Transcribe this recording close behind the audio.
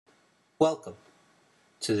Welcome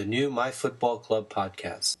to the new My Football Club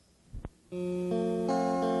podcast.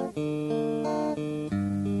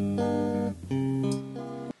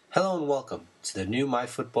 Hello and welcome to the new My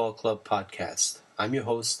Football Club podcast. I'm your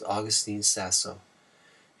host, Augustine Sasso.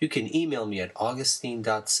 You can email me at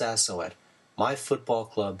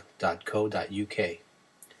augustine.sasso@myfootballclub.co.uk.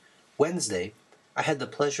 Wednesday, I had the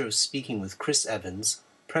pleasure of speaking with Chris Evans,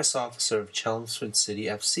 press officer of Chelmsford City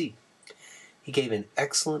FC. He gave an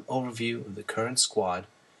excellent overview of the current squad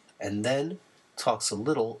and then talks a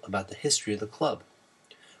little about the history of the club.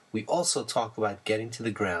 We also talk about getting to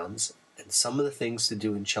the grounds and some of the things to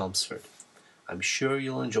do in Chelmsford. I'm sure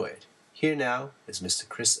you'll enjoy it. Here now is Mr.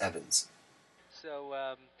 Chris Evans.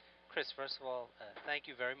 So, Chris, first of all, thank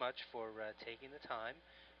you very much for taking the time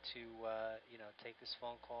to take this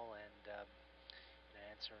phone call and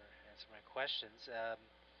answer my questions.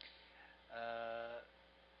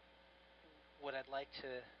 What I'd like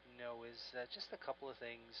to know is just a couple of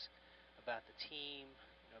things about the team,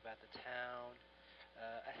 about the town,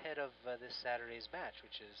 ahead of this Saturday's match,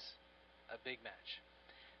 which is a big match.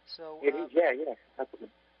 So, yeah.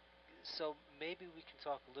 Absolutely. So maybe we can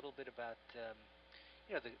talk a little bit about the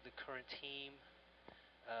current team.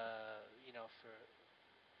 For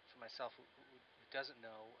myself who doesn't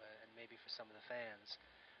know, and maybe for some of the fans,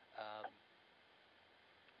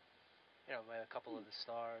 a couple of the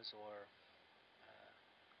stars or.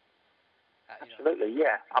 Absolutely,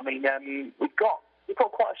 yeah. I mean, we've got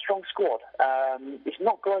quite a strong squad. It's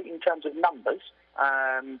not great in terms of numbers.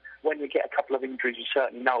 When we get a couple of injuries, we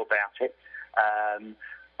certainly know about it.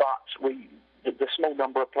 But the small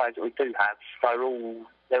number of players that we do have,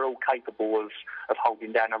 they're all capable of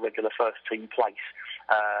holding down a regular first team place.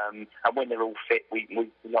 And when they're all fit, we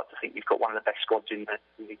like to think we've got one of the best squads in the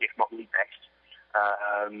league, if not the best.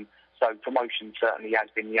 So promotion certainly has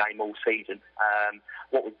been the aim all season.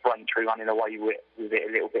 What with Braintree running away with it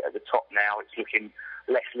a little bit at the top now, it's looking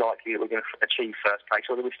less likely that we're going to achieve first place,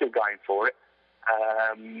 although we're still going for it.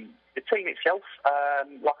 The team itself,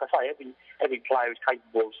 like I say, every player is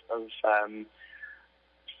capable of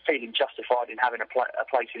feeling justified in having a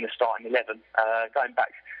place in the starting 11. Going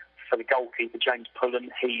back for the goalkeeper, James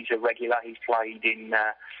Pullen, he's a regular. He's played in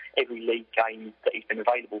every league game that he's been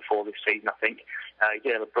available for this season, I think. He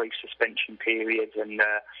did have a brief suspension period, and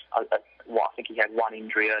I think he had one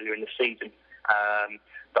injury earlier in the season.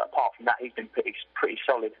 But apart from that, he's been pretty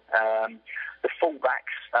solid. The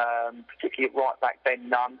fullbacks, particularly at right back, Ben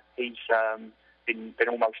Nunn, he's been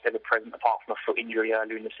almost ever present apart from a foot injury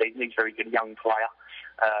earlier in the season. He's a very good young player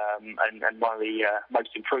and one of the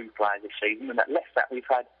most improved players this season. And at left back, we've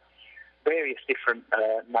had various different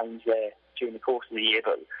names there during the course of the year,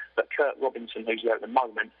 but Kurt Robinson, who's there at the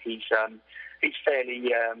moment, he's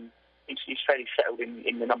fairly settled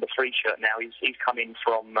in the number 3 shirt now. He's come in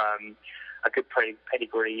from a good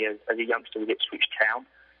pedigree as a youngster with Ipswich Town.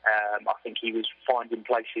 I think he was finding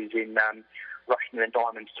places in Rushden and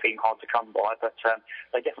Diamonds team hard to come by, but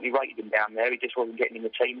they definitely rated him down there. He just wasn't getting in the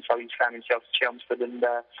team, so he's found himself to Chelmsford and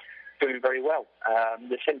doing very well.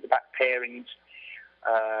 The centre-back pairings,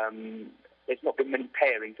 there's not been many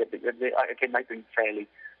pairings. Again, they've been fairly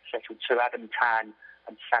settled. So Adam Tan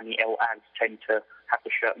and Sammy El Az tend to have the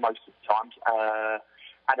shirt most of the times.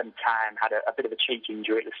 Adam Tan had a bit of a cheek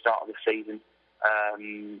injury at the start of the season,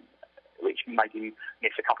 which made him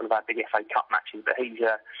miss a couple of our big FA Cup matches. But he's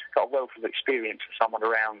got a wealth of experience for someone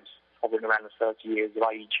hovering around the 30 years of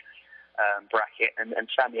age bracket. And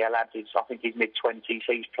Sammy El Az is, I think, he's mid-20s.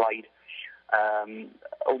 He's played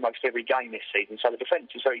almost every game this season. So the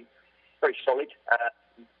defence is very, very solid.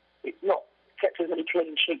 It's not kept as many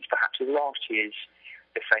clean sheets, perhaps, as last year's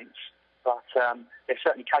defence, but they're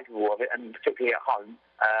certainly capable of it, and particularly at home,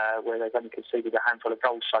 where they've only conceded a handful of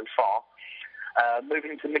goals so far.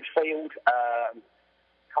 Moving into midfield,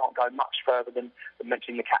 can't go much further than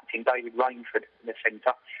mentioning the captain, David Rainford, in the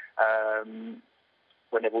centre.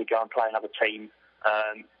 Whenever we go and play another team,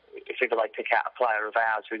 if ever they pick out a player of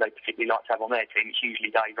ours who they particularly like to have on their team, it's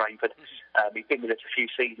usually Dave Rainford. He's been with us a few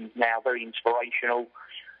seasons now, very inspirational.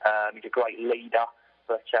 He's a great leader,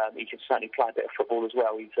 but he can certainly play a bit of football as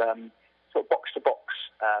well. He's sort of box to box.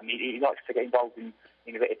 He likes to get involved in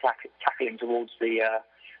a bit of tackling towards his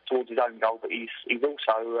own goal, but he's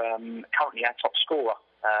also currently our top scorer.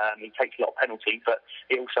 He takes a lot of penalties, but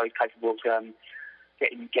he also is capable of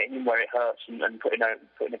getting in where it hurts and putting a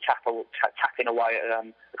tackling away at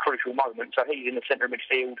a crucial moment. So he's in the centre of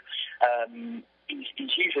midfield.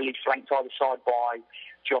 He's usually flanked either side by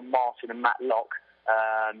John Martin and Matt Locke.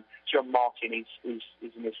 John Martin is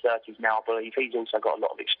in his 30s now, I believe. He's also got a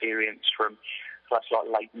lot of experience from clubs like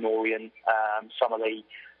Leyton Orient, some of the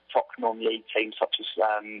top non-league teams such as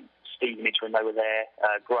Stevenage when they were there,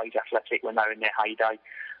 Grays Athletic when they were in their heyday.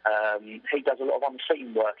 He does a lot of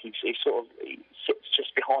unseen work. He sits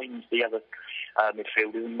just behind the other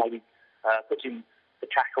midfielders and maybe puts in the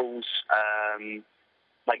tackles,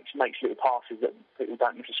 makes little passes that people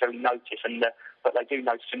don't necessarily notice, but they do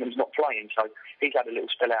notice him when he's not playing. So he's had a little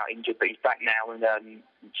spell out injured, but he's back now and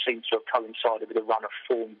seems to have coincided with a run of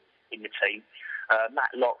form in the team. Matt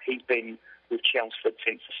Locke, he's been with Chelmsford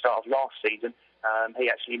since the start of last season. He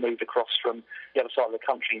actually moved across from the other side of the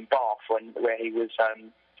country in Bath where he was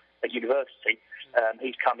at university.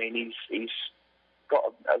 He's come in, he's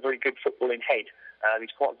got a very good footballing head.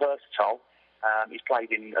 He's quite versatile. He's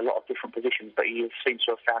played in a lot of different positions, but he seems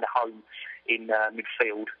to have found a home in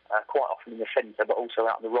midfield, quite often in the centre, but also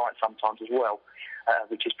out on the right sometimes as well,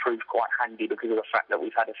 which has proved quite handy because of the fact that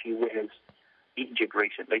we've had a few winners injured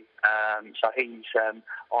recently. So he's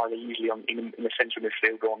either usually in the centre of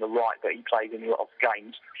midfield or on the right, but he plays in a lot of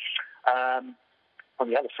games. On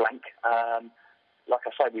the other flank, like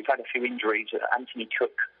I say, we've had a few injuries. Anthony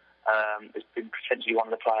Cook has been potentially one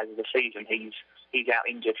of the players of the season. He's out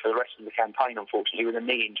injured for the rest of the campaign, unfortunately, with a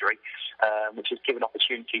knee injury, which has given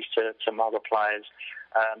opportunities to some other players,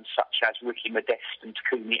 such as Ricky Modeste and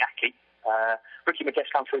Takumi Aki. Ricky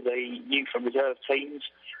Modeste comes through the youth and reserve teams.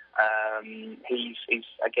 He's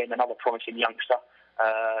again another promising youngster.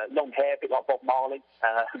 Long hair, a bit like Bob Marley.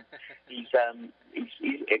 He's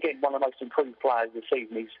again one of the most improved players this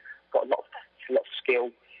season. He's got a lot of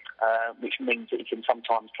skill, which means that he can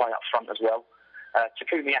sometimes play up front as well.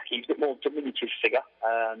 Takumi Aki is a bit more diminutive figure.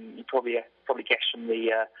 You probably guess from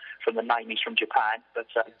the name he's from Japan, but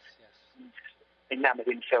he's enamoured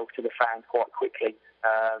himself to the fans quite quickly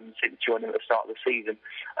since joining at the start of the season.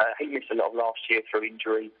 He missed a lot of last year through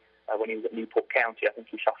injury when he was at Newport County. I think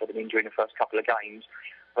he suffered an injury in the first couple of games,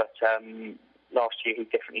 but last year he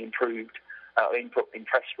definitely impressed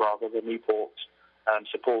the Newport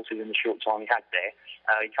supporters in the short time he had there.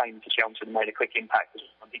 He came to Chelmsford and made a quick impact.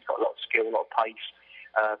 He's got a lot of skill, a lot of pace,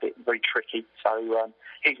 very tricky. So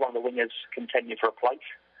he's one of the wingers contending for a place.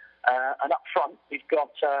 And up front, we've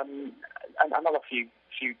got another few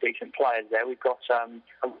decent players there. We've got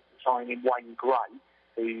a signing Wayne Gray,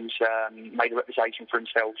 who's made a reputation for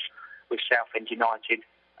himself with Southend United,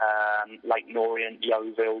 Leyton Orient,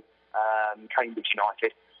 Yeovil, Cambridge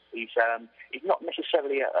United. He's not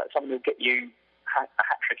necessarily someone who'll get you a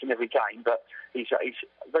hat-trick in every game, but he's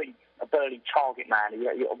a burly target man.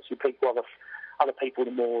 Obviously, other people,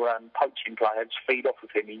 the more poaching players, feed off of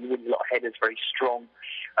him. He wins a lot of headers, very strong,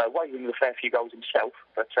 weighing with a fair few goals himself,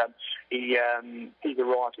 but he's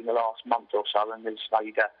arrived in the last month or so and has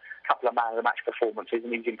made a couple of man-of-the-match performances,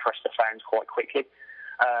 and he's impressed the fans quite quickly.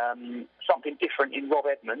 Something different in Rob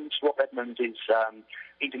Edmonds. Rob Edmonds he's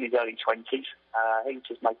in his early 20s. He's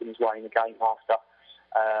just making his way in the game after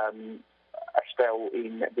a spell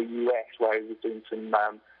in the US where he was doing some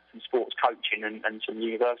sports coaching and some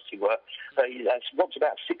university work. So Rob's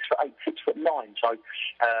about 6'8", 6'9", so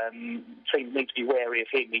teams need to be wary of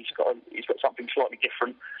him. He's got something slightly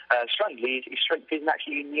different. Strangely, his strength isn't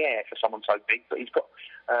actually in the air for someone so big, but he's got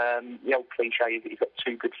the old cliche is that he's got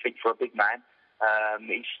 2 good feet for a big man.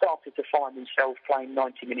 He's started to find himself playing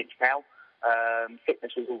 90 minutes now.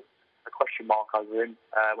 Fitness was a question mark over him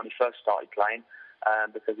when he first started playing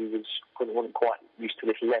because he wasn't quite used to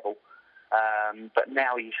this level. But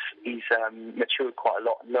now he's matured quite a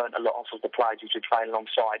lot and learnt a lot off of the players he's been playing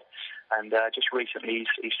alongside. And just recently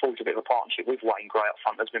he's forged a bit of a partnership with Wayne Gray up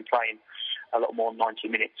front. Has been playing a lot more than 90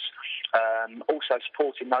 minutes. Also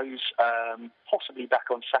supporting those, possibly back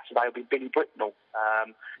on Saturday, will be Billy Bricknell.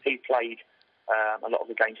 He played a lot of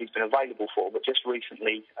the games he's been available for, but just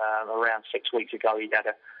recently, around 6 weeks ago, he had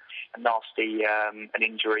a nasty an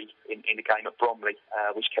injury in the game at Bromley,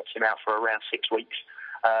 which kept him out for around 6 weeks.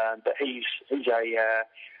 But he's a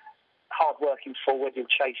hard-working forward. He'll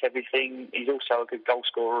chase everything. He's also a good goal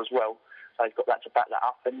scorer as well, so he's got that to back that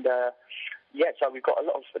up. And so we've got a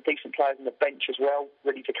lot of decent players on the bench as well,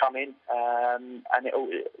 ready to come in, and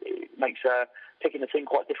it makes picking the team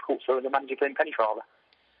quite difficult for the manager, Glenn Pennyfather.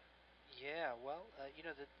 Yeah, well,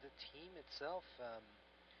 the team itself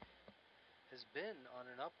has been on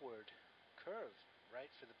an upward curve,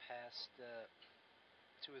 right, for the past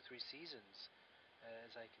 2 or 3 seasons,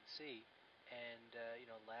 as I can see. And,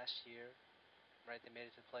 last year, right, they made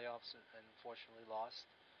it to the playoffs and unfortunately lost.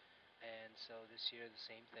 And so this year, the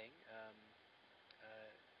same thing.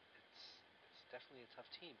 It's definitely a tough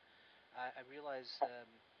team. I realize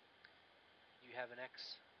you have an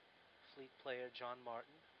ex-Fleet player, John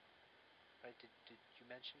Martin. Right? Did you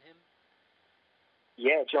mention him?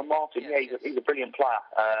 Yeah, John Martin. Yes, he's a brilliant player.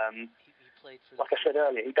 He played for. Like I said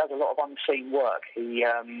earlier, he does a lot of unseen work. He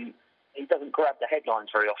doesn't grab the headlines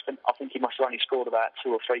very often. I think he must have only scored about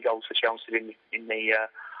 2 or 3 goals for Chelmsford in the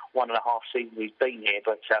 1.5 seasons he's been here.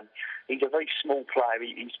 But he's a very small player.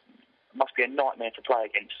 He must be a nightmare to play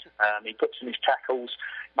against. He puts in his tackles,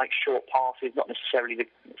 makes short passes, not necessarily the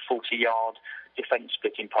 40-yard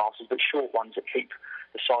defence-splitting passes, but short ones that keep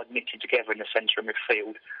the side knitted together in the centre of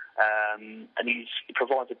midfield. And he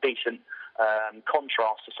provides a decent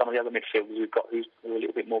contrast to some of the other midfielders we've got who are a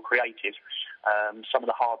little bit more creative. Some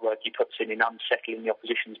of the hard work he puts in unsettling the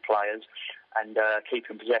opposition's players and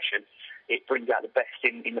keeping possession, it brings out the best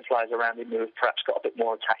in the players around him who have perhaps got a bit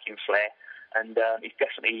more attacking flair. And he's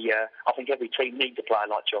definitely, I think every team needs a player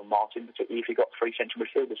like John Martin, particularly if you've got 3 central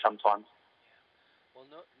midfielders sometimes. Yeah. Well,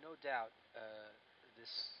 no doubt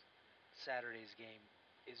this Saturday's game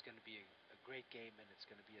is going to be a great game, and it's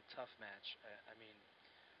going to be a tough match. I mean,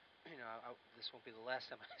 this won't be the last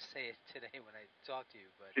time I say it today when I talk to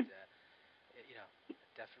you, but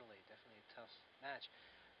definitely a tough match.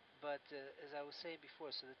 But as I was saying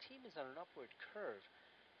before, so the team is on an upward curve,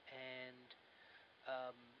 and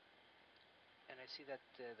I see that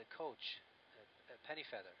the coach,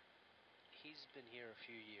 Pennyfeather, he's been here a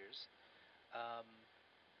few years.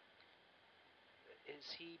 Has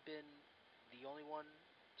he been the only one,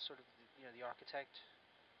 sort of, the architect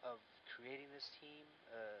of creating this team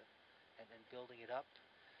and building it up?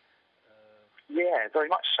 Yeah, very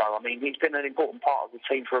much so. I mean, he's been an important part of the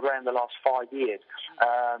team for around the last 5 years.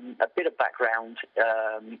 A bit of background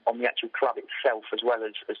on the actual club itself, as well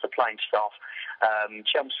as the playing staff.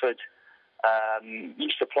 Chelmsford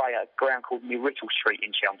used to play at a ground called New Riddle Street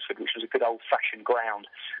in Chelmsford, which was a good old-fashioned ground.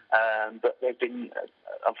 But there's been,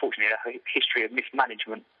 unfortunately, a history of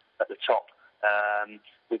mismanagement at the top,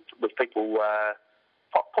 with people,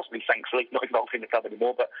 possibly thankfully, not involved in the club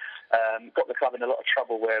anymore, but got the club in a lot of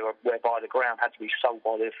trouble whereby the ground had to be sold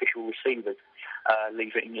by the official receivers,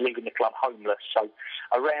 leaving the club homeless. So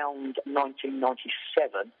around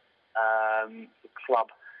 1997, the club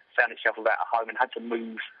found itself without a home and had to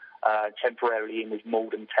move temporarily in with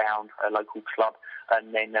Malden Town, a local club,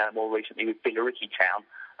 and then more recently with Billericay Town,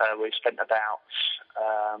 where we spent about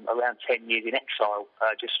around 10 years in exile,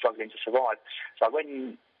 just struggling to survive. So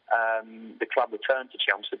when the club returned to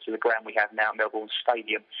Chelmsford, to the ground we have now, Melbourne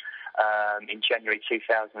Stadium, in January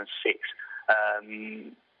 2006,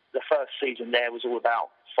 the first season there was all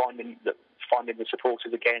about finding the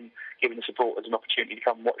supporters again, giving the supporters an opportunity to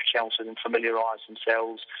come watch Chelmsford and familiarise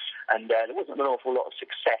themselves. And there wasn't an awful lot of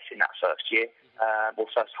success in that first year, or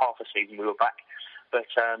first half of the season we were back. But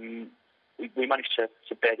we managed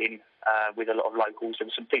to bed in with a lot of locals. There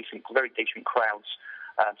were some very decent crowds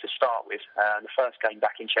to start with. The first game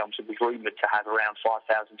back in Chelmsford was rumoured to have around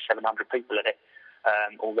 5,700 people in it,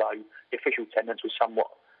 although the official attendance was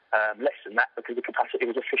somewhat less than that because the capacity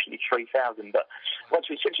was officially 3,000. But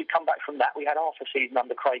since we come back from that, we had half a season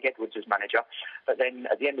under Craig Edwards as manager. But then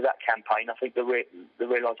at the end of that campaign, I think the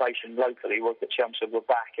realisation locally was that Chelmsford were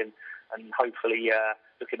back and hopefully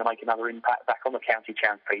looking to make another impact back on the county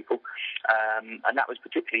townspeople. And that was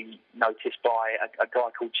particularly noticed by a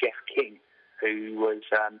guy called Jeff King, who was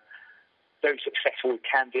very successful with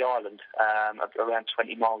Canvey Island, around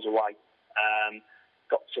 20 miles away.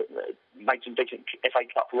 Made some decent FA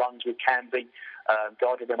Cup runs with Canvey,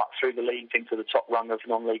 guided them up through the leagues into the top rung of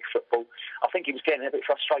non-league football. I think he was getting a bit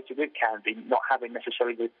frustrated with Canvey not having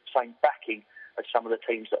necessarily the same backing as some of the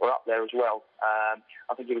teams that were up there as well.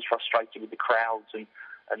 I think he was frustrated with the crowds, and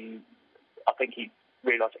I think he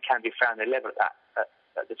realised that Canvey found their level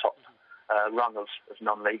at the top rung of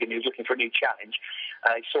non-league, and he was looking for a new challenge.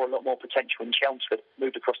 He saw a lot more potential in Chelmsford,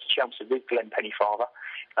 moved across to Chelmsford with Glenn Pennyfather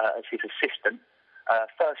as his assistant.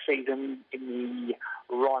 First season in the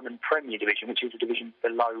Ryman Premier Division, which is a division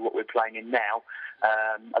below what we're playing in now.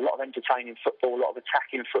 A lot of entertaining football, a lot of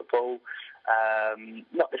attacking football,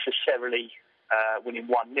 not necessarily winning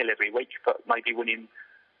 1-0 every week, but maybe winning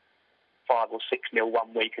 5 or 6-0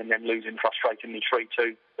 one week and then losing frustratingly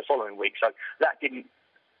 3-2 the following week. So that didn't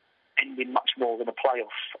end in much more than a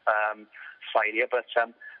playoff failure, but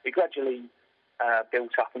we gradually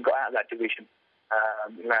built up and got out of that division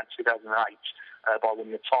around 2008 by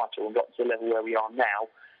winning the title and got to the level where we are now.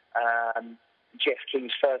 Jeff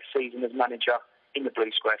King's first season as manager in the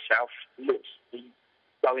Blue Square South looks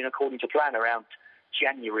going according to plan around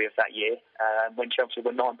January of that year, when Chelsea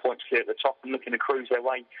were 9 points clear at the top and looking to cruise their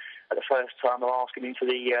way at the first time of asking into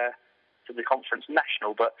the Conference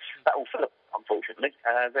National. But that all fell apart, unfortunately.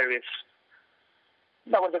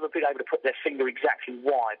 No one's ever been able to put their finger exactly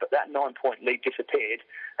why, but that 9-point lead disappeared,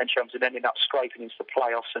 and Chelmsford ended up scraping into the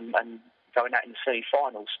playoffs and going out in the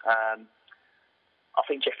semi-finals. I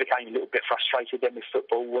think Jeff became a little bit frustrated then with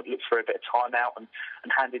football, would look for a bit of time out and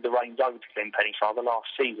handed the reins over to Glenn Pennyfather last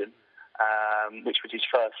season, which was his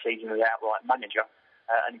first season as outright manager.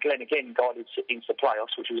 And Glenn again guided into the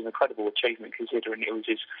playoffs, which was an incredible achievement considering it was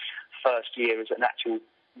his first year as an actual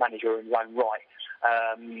manager in his own right.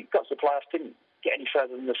 Got to the playoffs, didn't get any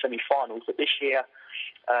further than the semi-finals, but this year,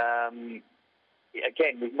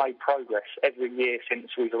 again, we've made progress. Every year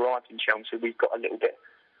since we've arrived in Chelmsford, we've got a little bit.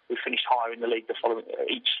 We finished higher in the league the following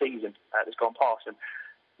each season that's gone past. And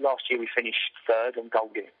last year we finished third on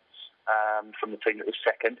goal difference from the team that was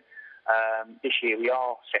second. This year we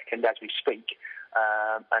are second as we speak,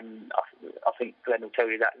 and I think Glenn will tell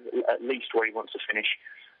you that at least where he wants to finish.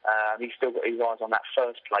 He's still got his eyes on that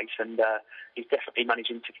first place, and he's definitely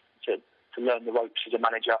managing to learn the ropes as a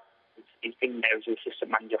manager. He's been there as an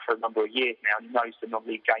assistant manager for a number of years now, and he knows the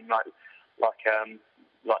non-league game like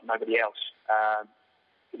nobody else.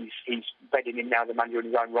 He's bedding in now as a manager in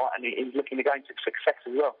his own right, and he's looking to go into success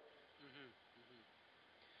as well. Mm-hmm. Mm-hmm.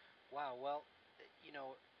 Wow. Well,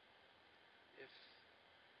 if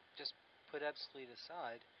just put Ebbsfleet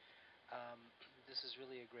aside, this is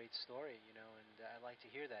really a great story, and I like to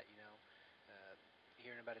hear that,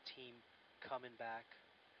 hearing about a team coming back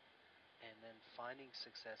and then finding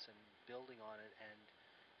success and building on it, and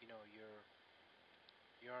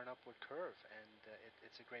you're on an upward curve, and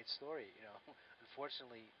it's a great story.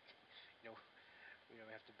 Unfortunately, we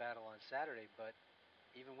have to battle on Saturday, but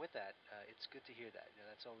even with that, it's good to hear that.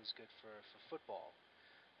 That's always good for football,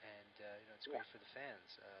 and it's great for the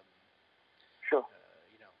fans. Sure.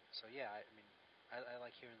 So yeah, I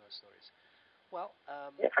like hearing those stories. Well,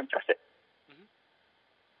 fantastic. Mm-hmm.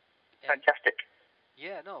 Fantastic.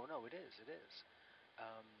 Yeah, no, it is.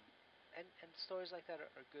 And stories like that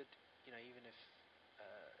are good. Even if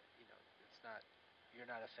it's not, you're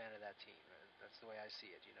not a fan of that team. That's the way I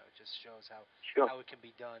see it. It just shows how it can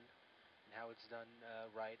be done, and how it's done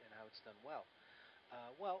right, and how it's done well.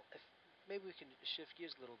 Well, if maybe we can shift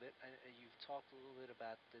gears a little bit. You've talked a little bit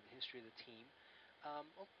about the history of the team.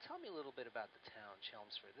 Well, tell me a little bit about the town,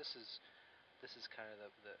 Chelmsford. This is kind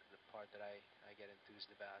of the part that I get enthused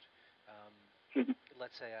about.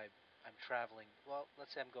 Let's say I'm traveling. Well,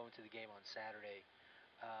 let's say I'm going to the game on Saturday.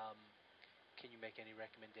 Can you make any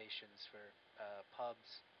recommendations for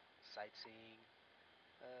pubs, sightseeing?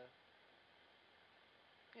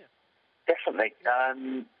 Definitely.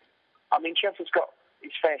 Chelmsford's got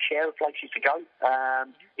its fair share of places to go.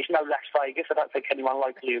 It's no Las Vegas. I don't think anyone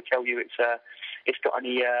locally will tell you it's got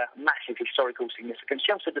any massive historical significance.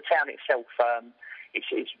 Chelmsford, the town itself,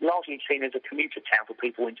 it's largely seen as a commuter town for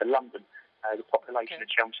people into London. The population of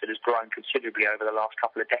Chelmsford has grown considerably over the last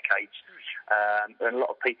couple of decades, and a lot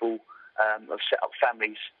of people have set up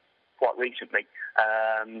families quite recently.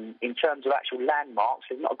 In terms of actual landmarks,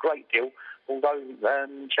 there's not a great deal, although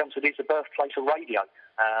Chelmsford is the birthplace of radio.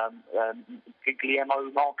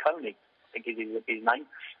 Guglielmo Marconi, I think is his name,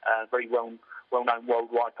 very well-known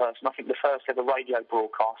worldwide person. I think the first ever radio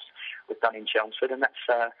broadcast was done in Chelmsford, and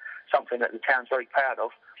that's something that the town's very proud of.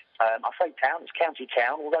 I say town, it's county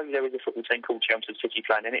town. Although there is a football team called Chelmsford City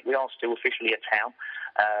playing in it, we are still officially a town.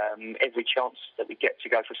 Every chance that we get to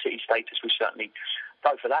go for city status, we certainly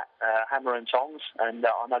go for that. Hammer and tongs, and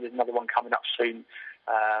I know there's another one coming up soon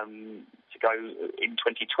to go in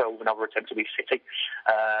 2012, another attempt to be city.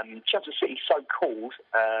 Chelmsford City so-called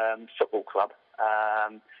football club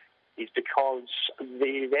is because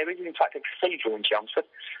there is in fact a cathedral in Chelmsford,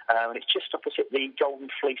 and it's just opposite the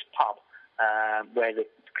Golden Fleece pub where the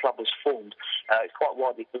club was formed. It's quite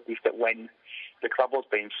widely believed that when the club was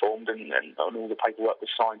being formed and all the paperwork was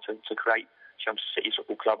signed to create Chelmsford City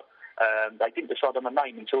Football Club, they didn't decide on a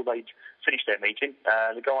name until they'd finished their meeting.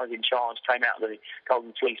 The guys in charge came out of the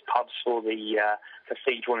Golden Fleece pub, saw the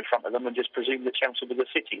cathedral in front of them, and just presumed that Chelmsford was a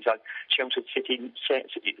city. So Chelmsford City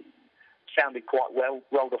sounded quite well,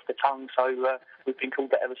 rolled off the tongue, so we've been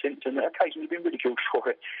called that ever since, and occasionally been ridiculed for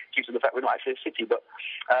it due to the fact we're not actually a city. But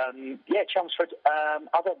Chelmsford,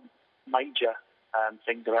 other major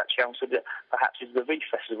things about Chelmsford perhaps is the V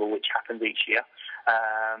Festival, which happens each year,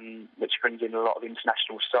 which brings in a lot of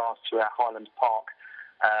international stars to our Highlands Park.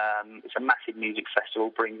 It's a massive music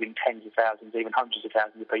festival, brings in tens of thousands, even hundreds of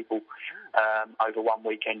thousands of people over one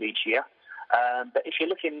weekend each year. But if you're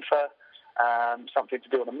looking for something to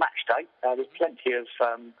do on a match day, there's plenty of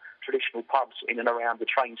traditional pubs in and around the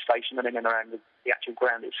train station and in and around the actual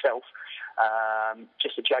ground itself.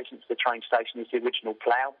 Just adjacent to the train station is the original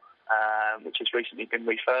Plough, which has recently been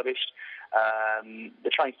refurbished.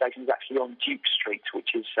 The train station is actually on Duke Street,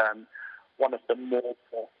 which is one of the more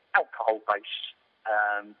alcohol-based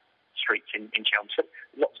streets in Chelmsford,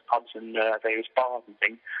 lots of pubs and various bars and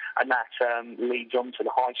things, and that leads on to the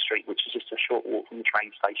High Street, which is just a short walk from the train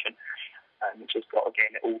station, which has got,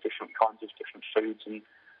 again, all different kinds of different foods and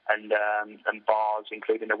bars,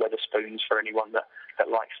 including the Wetherspoons for anyone that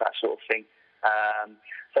likes that sort of thing.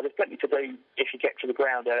 So there's plenty to do if you get to the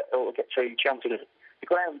ground or get to Chelmsford. The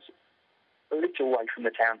ground's a little way from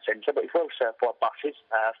the town centre, but it's well served by buses,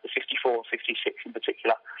 the 54 and 56 in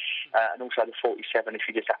particular, and also the 47 if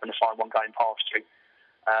you just happen to find one going past you.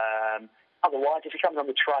 Otherwise, if you're coming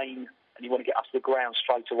on the train and you want to get up to the ground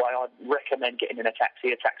straight away, I'd recommend getting in a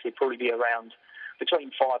taxi. A taxi would probably be around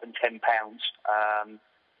between £5 and £10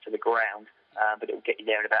 to the ground, but it will get you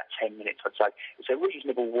there in about 10 minutes, I'd say. It's a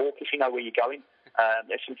reasonable walk if you know where you're going.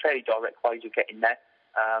 There's some fairly direct ways of getting there.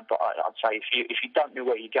 But I'd say if you don't know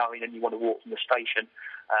where you're going and you want to walk from the station,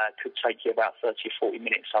 it could take you about 30 or 40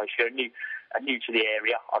 minutes. So if you're new to the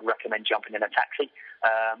area, I'd recommend jumping in a taxi.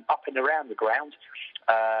 Up and around the ground,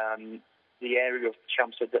 the area of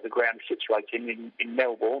Chelmsford that the ground is situated in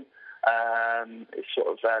Melbourne, is sort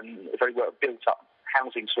of a very well built up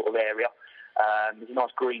housing sort of area. There's a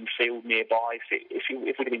nice green field nearby. If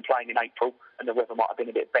we'd have been playing in April and the weather might have been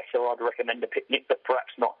a bit better, I'd recommend a picnic, but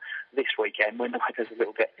perhaps not this weekend when the weather's a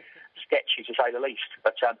little bit sketchy, to say the least.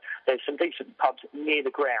 But there's some decent pubs near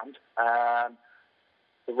the ground.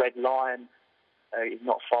 The Red Lion is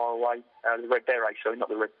not far away. The Red Beret, sorry, not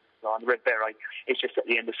the Red Lion. The Red Beret is just at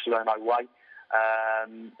the end of Salerno Way.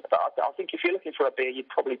 But I think if you're looking for a beer, you're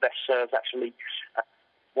probably best served actually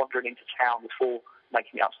wandering into town before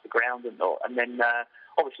making it up to the ground, and then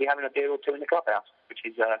obviously having a beer or two in the clubhouse, which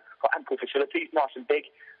is got ample facilities, nice and big,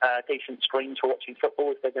 decent screens for watching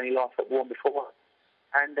football if there's any live football on before.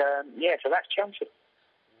 And so that's Chelmsford.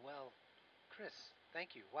 Well, Chris,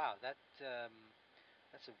 thank you. Wow, that's a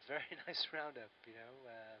very nice roundup.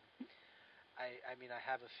 I mean, I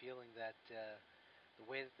have a feeling that the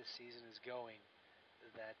way that the season is going,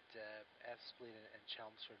 that Ebbsfleet and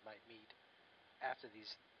Chelmsford might meet after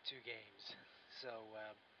these two games. So,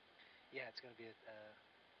 it's going to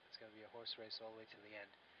be a horse race all the way to the end.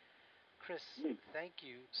 Chris, thank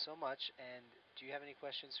you so much. And do you have any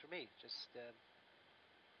questions for me? Do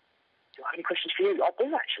I have any questions for you? I do,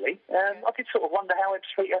 actually. I did sort of wonder how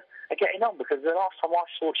Ebbsfleet are getting on, because the last time I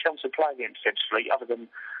saw Chelmsford play against Ebbsfleet, other than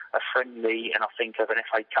a friendly and I think of an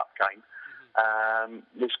FA Cup game,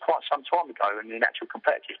 was quite some time ago, in an actual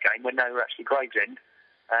competitive game when they were actually Gravesend.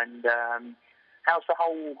 And how's the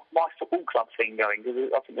whole My Football Club thing going? Because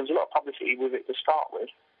I think there was a lot of publicity with it to start with,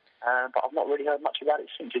 but I've not really heard much about it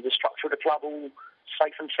since. Is the structure of the club all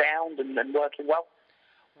safe and sound and working well?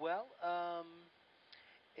 Well,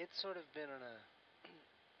 it's sort of been on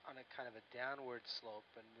a kind of a downward slope,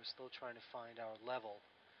 and we're still trying to find our level.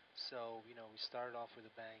 So, we started off with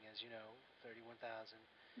a bang, as you know, 31,000.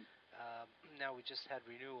 Now we just had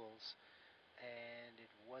renewals, and it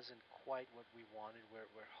wasn't quite what we wanted.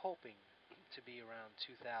 We're hoping to be around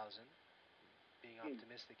 2,000, being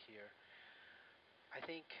optimistic here. I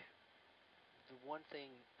think the one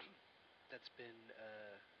thing that's been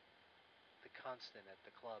the constant at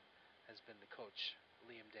the club has been the coach,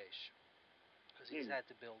 Liam Daish, because he's had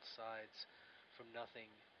to build sides from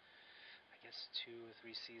nothing, I guess 2 or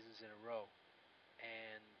 3 seasons in a row,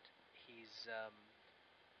 and he's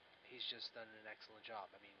just done an excellent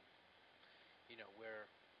job. I mean, we're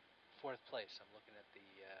 4th place. I'm looking at the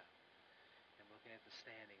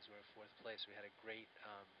standings. We're in 4th place. We had a great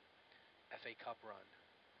FA Cup run.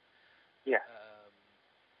 Yeah.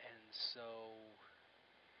 And so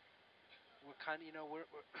we're kind of, we're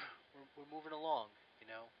moving along.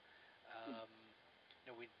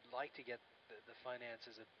 We'd like to get the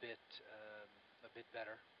finances a bit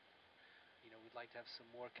better. We'd like to have some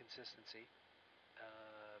more consistency.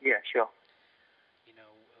 Yeah, sure.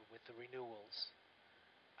 With the renewals.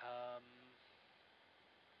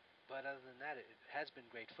 But other than that, it has been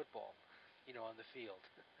great football, on the field.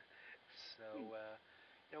 So,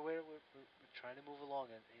 we're trying to move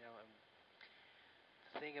along, and and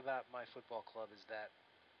the thing about My Football Club is that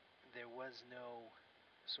there was no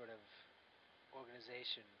sort of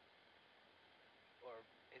organization or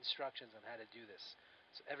instructions on how to do this.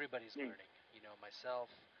 So everybody's learning.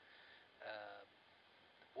 Myself,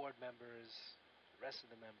 the board members, the rest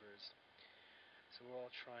of the members. So we're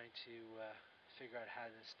all trying to figure out how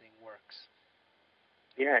this thing works.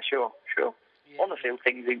 Yeah, sure. Yeah. On the field,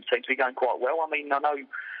 things seem to be going quite well. I mean, I know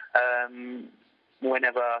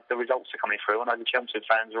whenever the results are coming through, I know the Chelmsford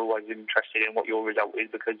fans are always interested in what your result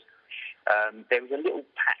is, because there was a little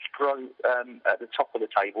patch grow at the top of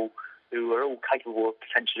the table who are all capable of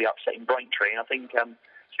potentially upsetting Braintree, and I think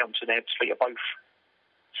Chelmsford and Ebbsfleet are both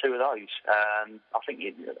two of those. I think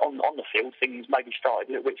on the field things maybe started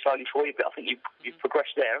a little bit slowly for you, but I think you've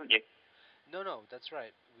progressed there, haven't you? No, that's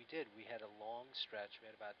right. We did. We had a long stretch. We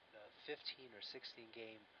had about 15 or 16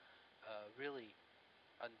 game, really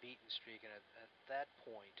unbeaten streak, and at that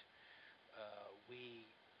point, we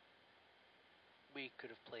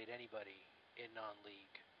could have played anybody in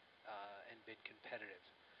non-league and been competitive.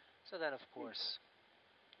 So then, of course,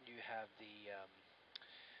 you have the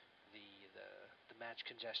match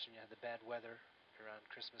congestion. You have the bad weather around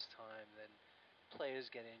Christmas time. Then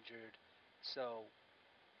players get injured. So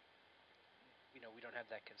we don't have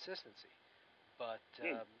that consistency. But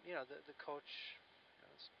the coach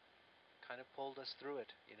kind of pulled us through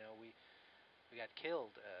it. We got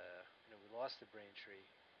killed. We lost to Braintree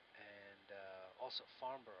and also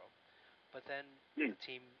Farnborough. But then the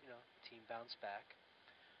team bounced back,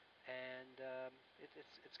 and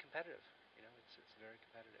it's competitive. It's very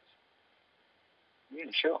competitive. Yeah,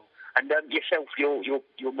 sure. And yourself,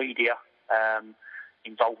 your media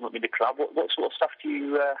involvement with the club. What sort of stuff do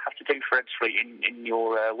you have to do for Ebbsfleet in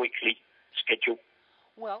your weekly schedule?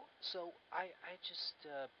 Well, so I just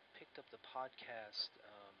picked up the podcast.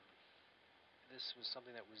 This was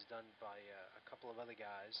something that was done by a couple of other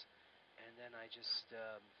guys, and then I just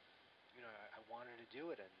I wanted to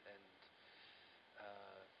do it, and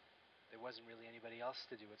there wasn't really anybody else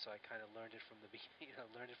to do it, so I kind of learned it from the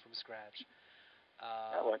learned it from scratch.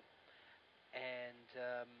 And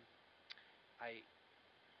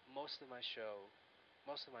most of my shows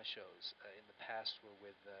in the past were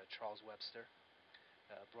with Charles Webster,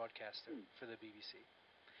 broadcaster for the BBC.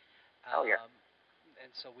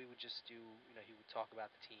 And so we would just do, he would talk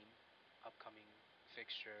about the team, upcoming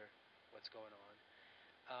fixture, what's going on.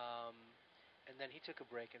 And then he took a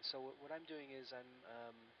break, and so what I'm doing is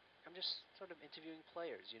I'm just sort of interviewing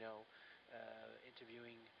players,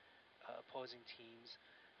 interviewing opposing teams.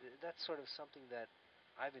 That's sort of something that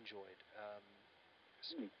I've enjoyed.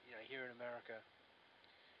 Here in America,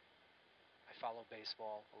 I follow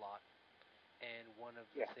baseball a lot, and one of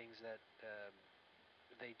the things that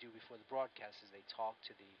they do before the broadcast is they talk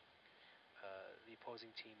to the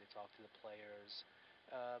opposing team, they talk to the players,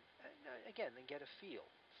 and again, they get a feel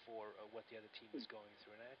for what the other team is going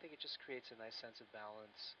through, and I think it just creates a nice sense of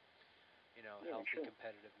balance, healthy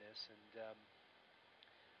competitiveness, and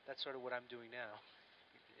that's sort of what I'm doing now.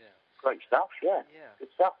 Great stuff, yeah. Good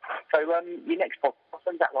stuff. So your next podcast,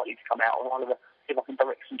 when's that likely to come out? I'll see if I can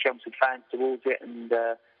direct some Chelmsford fans towards it, and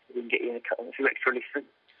we can get you a few extra listeners.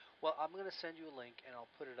 Well, I'm going to send you a link, and I'll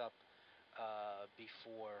put it up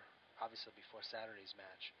before Saturday's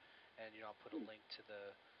match, and I'll put a link to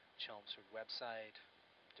the Chelmsford website,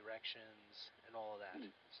 directions, and all of that.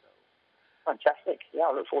 So fantastic. Yeah,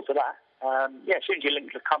 I look forward to that. As soon as your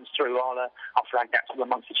link comes through, I'll flag that to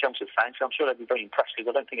amongst the Chelmsford fans. So I'm sure they'll be very impressed because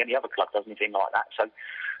I don't think any other club does anything like that. So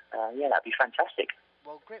that'd be fantastic.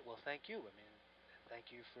 Well, great. Well, thank you. I mean,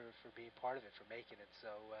 thank you for being part of it, for making it.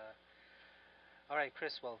 So, all right,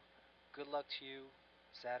 Chris. Well, good luck to you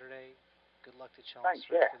Saturday. Good luck to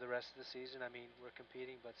Chelmsford for the rest of the season. I mean, we're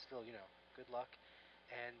competing, but still, good luck.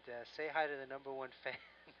 And say hi to the number one fan.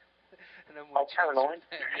 Caroline.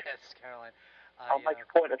 Yes, Caroline. I'll make a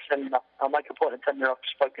point of telling her I've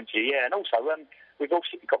spoken to you. Yeah, and also we've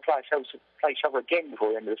also got to play each other again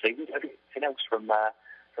before the end of the season. Anything else from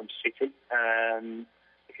City?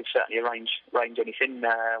 We can certainly arrange anything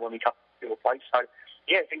when we come to your place. So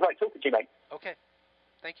yeah, it's been great talking to you, mate. Okay,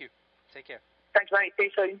 thank you. Take care. Thanks, mate. See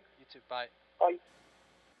you soon. You too. Bye. Bye.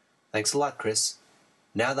 Thanks a lot, Chris.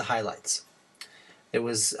 Now the highlights. There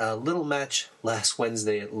was a little match last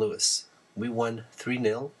Wednesday at Lewis. We won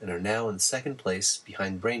 3-0 and are now in second place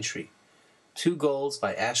behind Braintree. 2 goals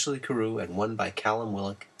by Ashley Carew and 1 by Callum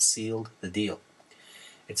Willock sealed the deal.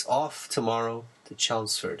 It's off tomorrow to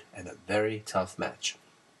Chelmsford and a very tough match.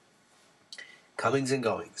 Comings and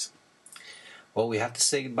goings. Well, we have to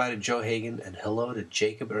say goodbye to Joe Hagan and hello to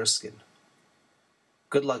Jacob Erskine.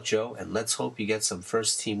 Good luck, Joe, and let's hope you get some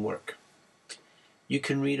first-team work. You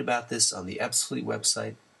can read about this on the Ebbsfleet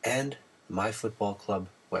website and the My Football Club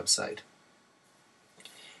website.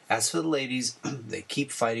 As for the ladies, they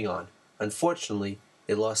keep fighting on. Unfortunately,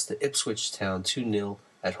 they lost to Ipswich Town 2-0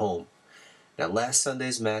 at home. Now, last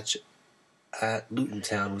Sunday's match at Luton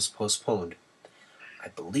Town was postponed. I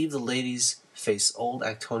believe the ladies face Old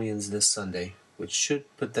Actonians this Sunday, which should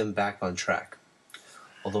put them back on track.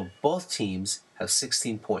 Although both teams have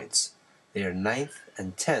 16 points, they are 9th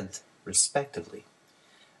and 10th, respectively,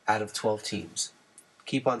 out of 12 teams.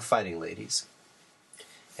 Keep on fighting, ladies.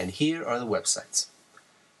 And here are the websites.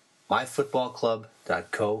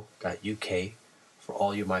 myfootballclub.co.uk for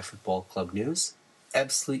all your My Football Club news,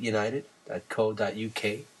 ebbsfleetunited.co.uk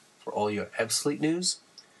myfootballclub.co.uk for all your Ebbsfleet news.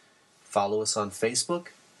 Follow us on Facebook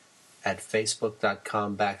at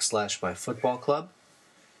facebook.com/myfootballclub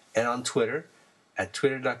and on Twitter at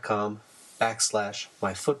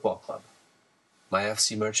twitter.com/myfootballclub. My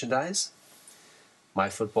FC merchandise,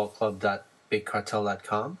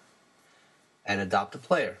 myfootballclub.bigcartel.com, and Adopt a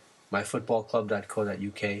Player,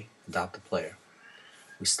 myfootballclub.co.uk, Adopt a Player.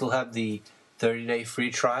 We still have the 30-day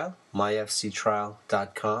free trial,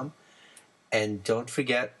 myfctrial.com. And don't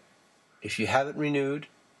forget, if you haven't renewed,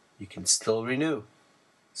 you can still renew.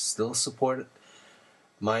 Still support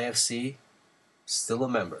MyFC, still a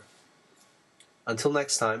member. Until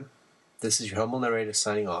next time, this is your humble narrator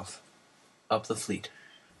signing off. Up the Fleet.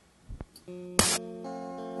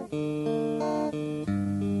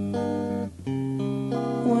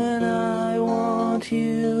 When I want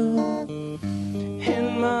you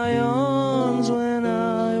in my arms, when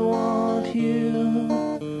I want you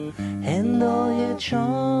and all your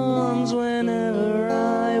charms, whenever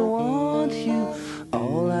I want you,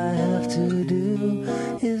 all I have to do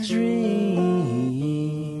is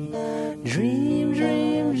dream, dream,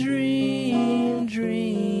 dream, dream,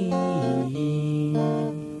 dream.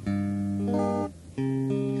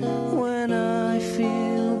 When I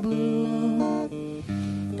feel blue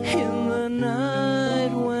in the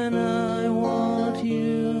night, when I want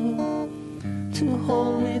you to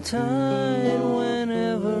hold me tight,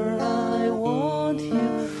 whenever I want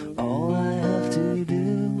you, all I have to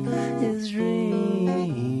do is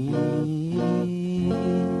dream.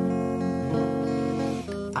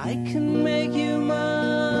 I can make you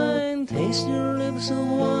mine, taste your lips of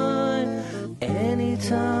wine,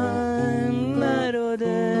 anytime, night or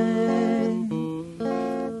day.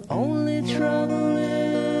 Only trouble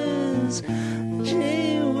is,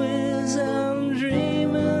 gee whiz, I'm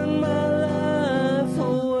dreaming my life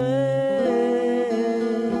away.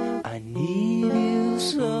 I need you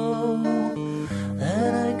so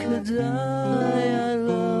that I could die. I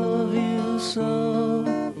love you so,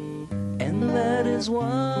 and that is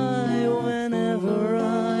why whenever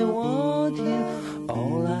I want you,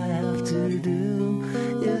 all I have to do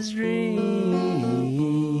is dream.